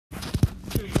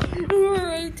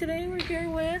today we're here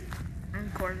with...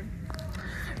 I'm Corbin.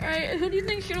 Alright, who do you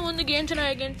think's gonna win the game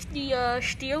tonight against the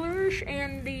Steelers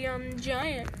and the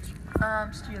Giants?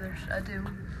 Steelers, I do.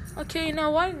 Okay,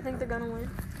 now why do you think they're gonna win?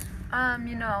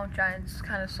 Giants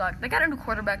kind of suck. They got a new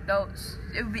quarterback though.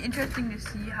 It would be interesting to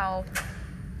see how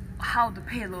the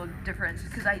payload difference,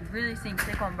 because I really think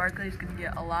Saquon Barkley is going to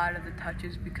get a lot of the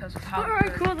touches because of how.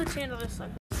 Alright, cool. Let's handle this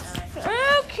one.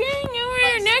 Okay, now we're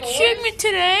in our next segment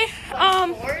today.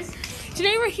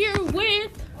 Today we're here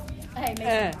with.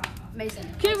 Hey, Mason.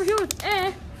 Okay, we're here with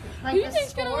Who do you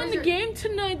think's gonna win the game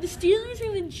tonight? The Steelers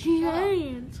or the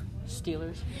Giants?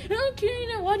 Steelers. Okay,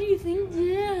 now why do you think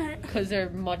that? Because they're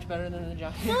much better than the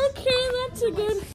Giants. Okay, that's a good.